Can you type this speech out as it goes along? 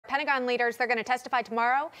Pentagon leaders, they're going to testify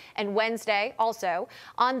tomorrow and Wednesday also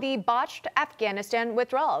on the botched Afghanistan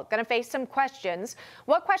withdrawal. Going to face some questions.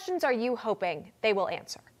 What questions are you hoping they will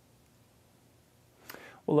answer?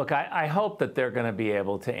 Well, look, I hope that they're going to be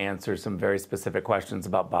able to answer some very specific questions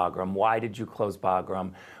about Bagram. Why did you close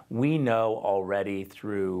Bagram? We know already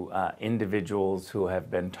through individuals who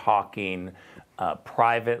have been talking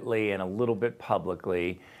privately and a little bit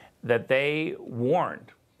publicly that they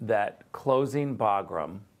warned that closing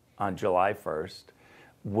Bagram on July 1st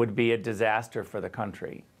would be a disaster for the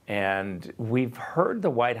country. And we've heard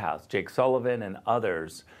the White House, Jake Sullivan and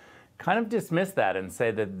others, kind of dismiss that and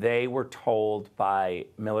say that they were told by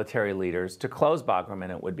military leaders to close Bagram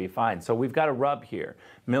and it would be fine. So we've got a rub here.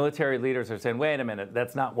 Military leaders are saying, wait a minute,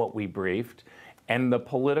 that's not what we briefed. And the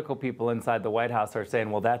political people inside the White House are saying,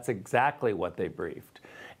 well, that's exactly what they briefed.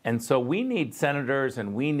 And so we need senators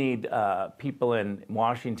and we need people in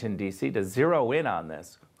Washington, D.C. to zero in on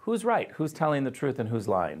this. Who's right? Who's telling the truth and who's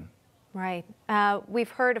lying? Right. We've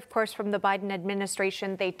heard, of course, from the Biden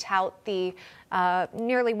administration, they tout the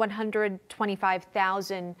nearly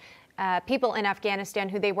 125,000 people in Afghanistan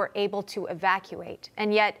who they were able to evacuate.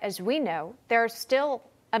 And yet, as we know, there are still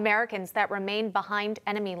Americans that remain behind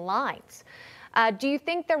enemy lines. Do you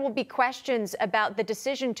think there will be questions about the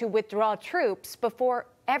decision to withdraw troops before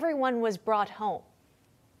everyone was brought home?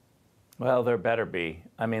 Well, there better be.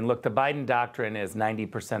 I mean, look, the Biden doctrine is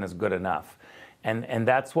 90% is good enough. And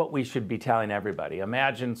that's what we should be telling everybody.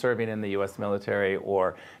 Imagine serving in the U.S. military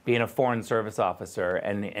or being a foreign service officer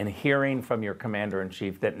and hearing from your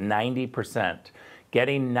commander-in-chief that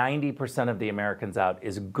getting 90% of the Americans out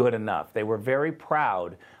is good enough. They were very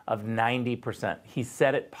proud of 90%. He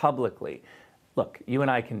said it publicly. Look, you and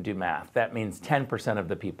I can do math. That means 10% of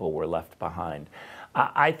the people were left behind.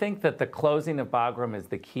 I think that the closing of Bagram is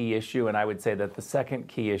the key issue, and I would say that the second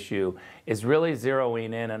key issue is really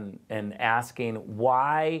zeroing in and asking,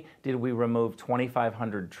 why did we remove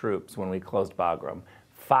 2,500 troops when we closed Bagram?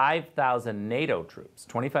 5,000 NATO troops,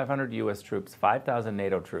 2,500 U.S. troops, 5,000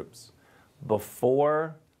 NATO troops,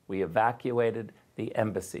 before we evacuated the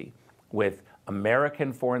embassy with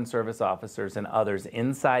American Foreign Service officers and others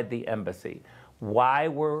inside the embassy. Why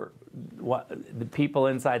were the people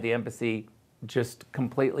inside the embassy just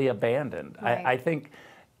completely abandoned? Right. I think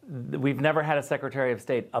we've never had a Secretary of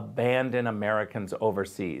State abandon Americans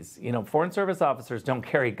overseas. You know, Foreign Service officers don't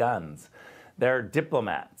carry guns. They're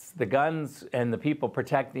diplomats. The guns and the people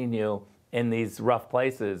protecting you in these rough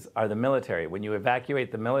places are the military. When you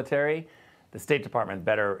evacuate the military, the State Department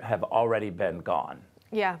better have already been gone.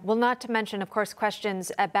 Yeah, well, not to mention, of course,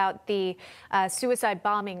 questions about the suicide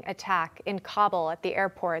bombing attack in Kabul at the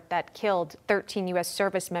airport that killed 13 U.S.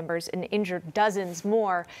 service members and injured dozens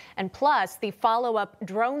more, and plus the follow-up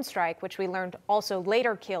drone strike, which we learned also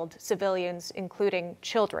later killed civilians, including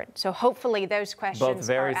children. So hopefully those questions both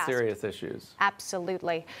very are asked. Serious issues.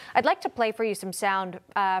 Absolutely. I'd like to play for you some sound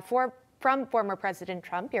from former President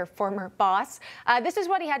Trump, your former boss. This is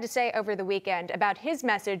what he had to say over the weekend about his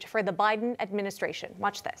message for the Biden administration.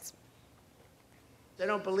 Watch this. They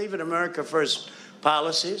don't believe in America First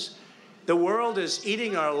policies. The world is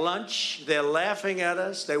eating our lunch. They're laughing at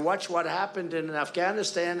us. They watch what happened in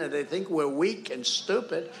Afghanistan and they think we're weak and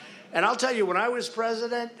stupid. And I'll tell you, when I was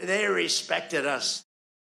president, they respected us.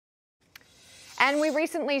 And we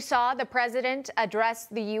recently saw the president address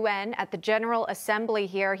the UN at the General Assembly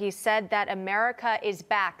here. He said that America is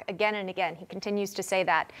back again and again. He continues to say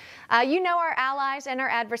that. You know our allies and our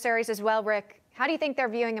adversaries as well, Rick. How do you think they're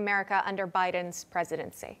viewing America under Biden's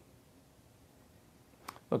presidency?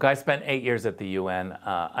 Look, I spent 8 years at the UN.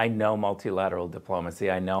 I know multilateral diplomacy.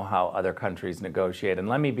 I know how other countries negotiate. And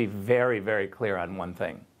let me be very, very clear on one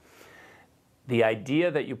thing. The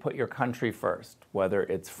idea that you put your country first, whether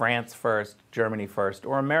it's France first, Germany first,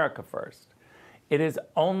 or America first, it is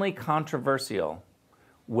only controversial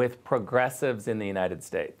with progressives in the United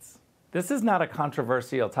States. This is not a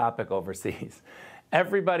controversial topic overseas.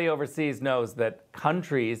 Everybody overseas knows that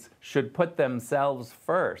countries should put themselves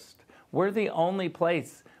first. We're the only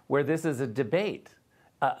place where this is a debate.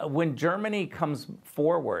 When Germany comes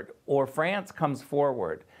forward or France comes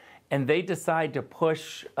forward, and they decide to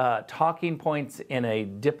push talking points in a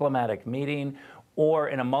diplomatic meeting or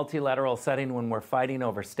in a multilateral setting when we're fighting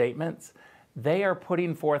over statements, they are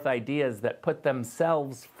putting forth ideas that put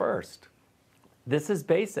themselves first. This is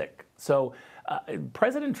basic. So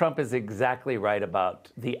President Trump is exactly right about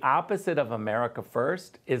the opposite of America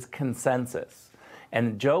first is consensus.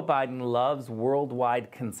 And Joe Biden loves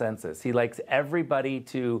worldwide consensus. He likes everybody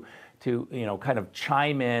to kind of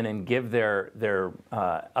chime in and give their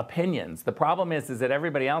opinions. The problem is that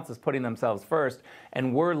everybody else is putting themselves first,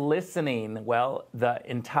 and we're listening. Well, the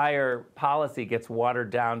entire policy gets watered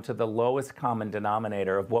down to the lowest common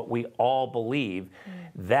denominator of what we all believe.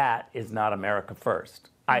 That is not America first.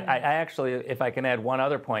 I actually, if I can add one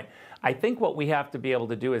other point, I think what we have to be able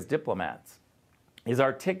to do as diplomats is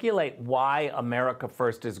articulate why America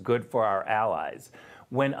first is good for our allies.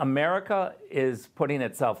 When America is putting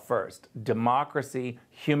itself first, democracy,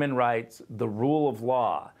 human rights, the rule of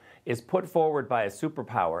law is put forward by a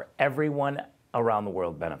superpower, everyone around the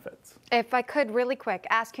world benefits. If I could really quick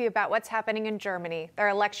ask you about what's happening in Germany, their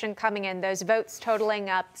election coming in, those votes totaling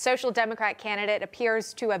up. Social Democrat candidate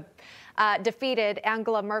appears to have defeated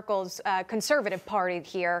Angela Merkel's conservative party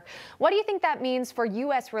here. What do you think that means for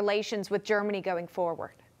U.S. relations with Germany going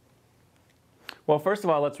forward? Well, first of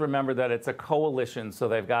all, let's remember that it's a coalition, so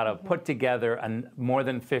they've got to put together more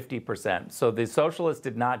than 50%. So the socialists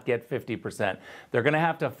did not get 50%. They're going to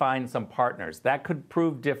have to find some partners. That could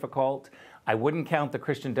prove difficult. I wouldn't count the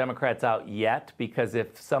Christian Democrats out yet, because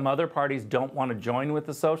if some other parties don't want to join with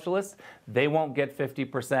the socialists, they won't get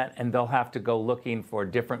 50%, and they'll have to go looking for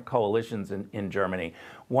different coalitions in Germany.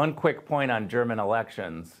 One quick point on German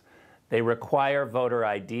elections. They require voter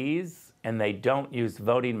IDs, and they don't use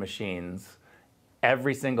voting machines.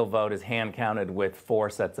 Every single vote is hand counted with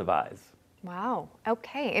 4 sets of eyes. Wow.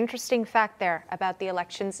 Okay. Interesting fact there about the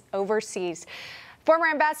elections overseas. Former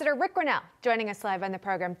Ambassador Ric Grenell joining us live on the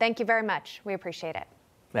program. Thank you very much. We appreciate it.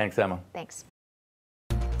 Thanks, Emma. Thanks.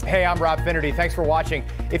 Hey, I'm Rob Finnerty. Thanks for watching.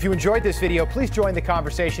 If you enjoyed this video, please join the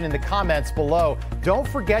conversation in the comments below. Don't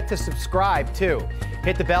forget to subscribe, too.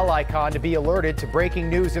 Hit the bell icon to be alerted to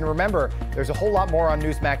breaking news. And remember, there's a whole lot more on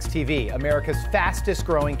Newsmax TV, America's fastest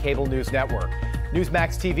growing cable news network.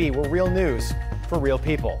 Newsmax TV, where real news for real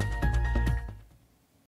people.